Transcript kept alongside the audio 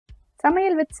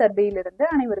சமையல் வித் சர்பியிலிருந்து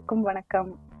அனைவருக்கும் வணக்கம்.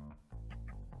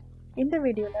 இந்த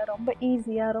வீடியோவில் ரொம்ப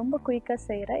ஈஸியாக ரொம்ப குயிக்காக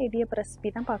செய்கிற இடியப்ப ரெசிபி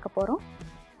தான் பார்க்க போகிறோம்.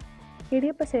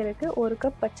 இடியப்ப செய்கிறதுக்கு 1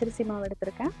 கப் பச்சரிசி மாவு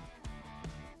எடுத்திருக்கேன்.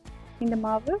 இந்த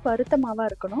மாவு வறுத்த மாவாக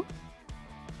இருக்கணும்.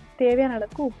 தேவையான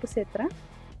அளவுக்கு உப்பு சேர்த்துறேன்.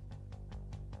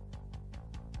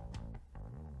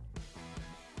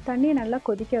 தண்ணியை நல்லா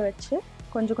கொதிக்க வச்சு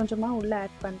கொஞ்சம் கொஞ்சமாக உள்ளே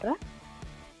ஆட் பண்ணுறேன்.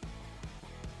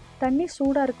 தண்ணி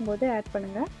சூடாக இருக்கும்போது ஆட்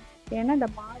பண்ணுங்கள், ஏன்னா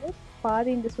இந்த மாவு பாதி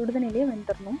இந்த சுடுதண்ணிலே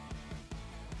வெந்துடணும்.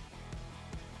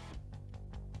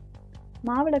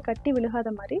 மாவில் கட்டி விழுகாத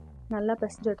மாதிரி நல்லா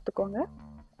பிசைஞ்சு எடுத்துக்கோங்க.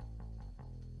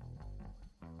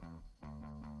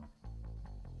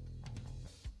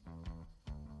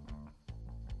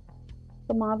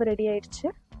 இப்போ மாவு ரெடி ஆயிடுச்சு.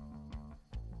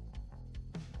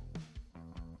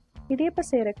 இடியப்பம்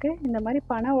செய்கிறதுக்கு இந்த மாதிரி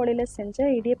பனை ஓலையில் செஞ்ச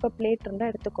இடியப்ப பிளேட்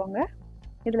இருந்தால் எடுத்துக்கோங்க.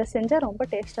 இதில் செஞ்சால் ரொம்ப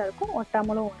டேஸ்ட்டாக இருக்கும்,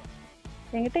 ஒட்டாமலும் வரும்.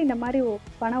 என்கிட்ட இந்த மாதிரி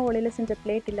பனை ஓலையில் செஞ்ச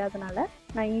பிளேட் இல்லாதனால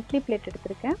நான் இட்லி பிளேட்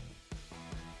எடுத்திருக்கேன்.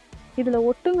 இதில்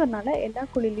ஒட்டுங்கிறதுனால எல்லா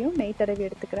குழிலையும் நெய் தடவி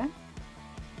எடுத்துக்கிறேன்.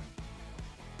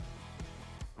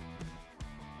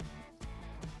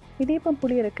 இடியப்பம்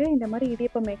புளியறதுக்கு இந்த மாதிரி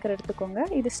இடியப்பம் மேக்கர் எடுத்துக்கோங்க.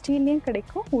 இது ஸ்டீல்லையும்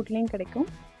கிடைக்கும், வுட்லேயும் கிடைக்கும்.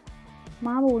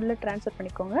 மாவு உள்ளே ட்ரான்ஸ்ஃபர்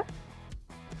பண்ணிக்கோங்க.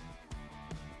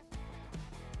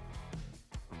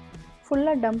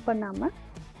 ஃபுல்லாக டம்ப் பண்ணாமல்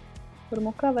ஒரு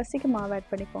 3/4 வாசிக்கு மாவு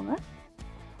ஆட் பண்ணிக்கோங்க.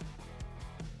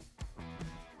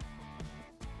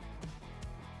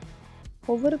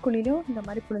 ஒவ்வொரு குழியிலும் இந்த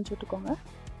மாதிரி புழிஞ்சு விட்டுக்கோங்க.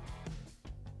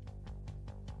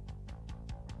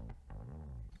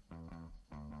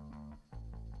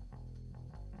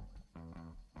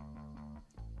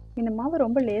 இந்த மாவு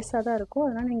ரொம்ப லேசாக தான் இருக்கும்,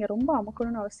 அதனால் நீங்கள் ரொம்ப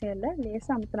அமுக்கணும்னு அவசியம் இல்லை.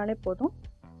 லேசாக அமுத்தினாலே போதும்.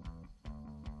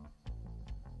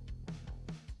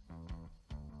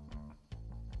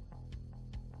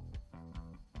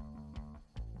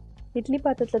 இட்லி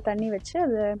பாத்திரத்தில் தண்ணி வச்சு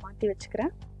அதை மாற்றி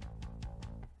வச்சுக்கிறேன்.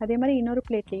 அதே மாதிரி இன்னொரு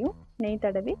பிளேட்லேயும் நெய்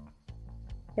தடவி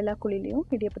எல்லா குழிலையும்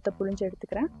இடியப்பத்தை புழிஞ்சு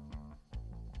எடுத்துக்கிறேன்.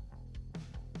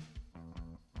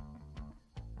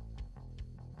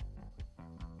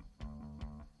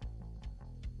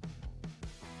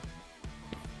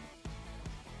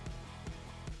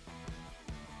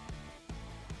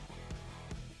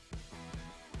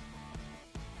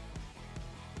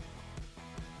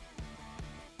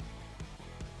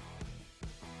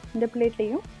 இந்த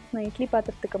பிளேட்லேயும் நான் இட்லி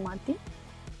பாத்திரத்துக்கு மாற்றி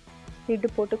லிட்டு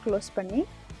போட்டு க்ளோஸ் பண்ணி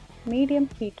மீடியம்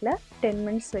ஹீட்டில் 10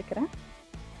 மினிட்ஸ் வைக்கிறேன்.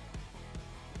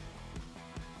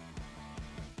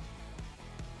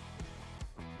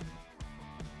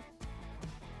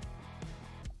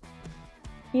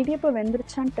 இடியப்பம்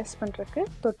வெந்துருச்சான்னு டெஸ்ட் பண்ணுறதுக்கு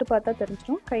தொட்டு பார்த்தா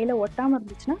தெரிஞ்சிடும். கையில் ஒட்டாமல்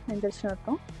இருந்துச்சுன்னா வெந்துருச்சுன்னு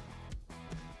அர்த்தம்.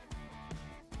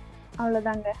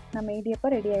 அவ்வளோதாங்க, நம்ம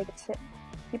இடியப்பம் ரெடி ஆகிடுச்சு.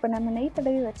 இப்போ நம்ம நெய்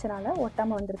தடவி வச்சனால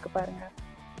ஒட்டாமல் வந்திருக்கு பாருங்கள்.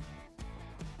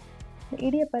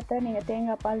 இடியப்பத்தை நீங்கள்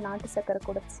தேங்காய் பால் நாட்டு சர்க்கரை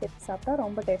கூட சேர்த்து சாப்பிட்டா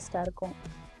ரொம்ப டேஸ்ட்டாக இருக்கும்.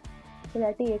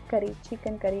 இல்லாட்டி எக் கறி,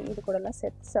 சிக்கன் கறி இது கூடலாம்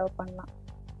சேர்த்து சர்வ் பண்ணலாம்.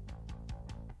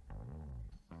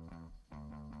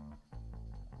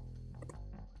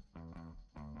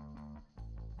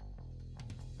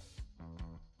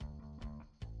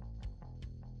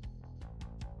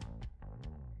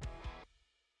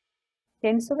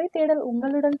 என் சுவை தேடல்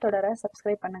உங்களுடன் தொடர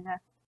சப்ஸ்கிரைப் பண்ணுங்கள்.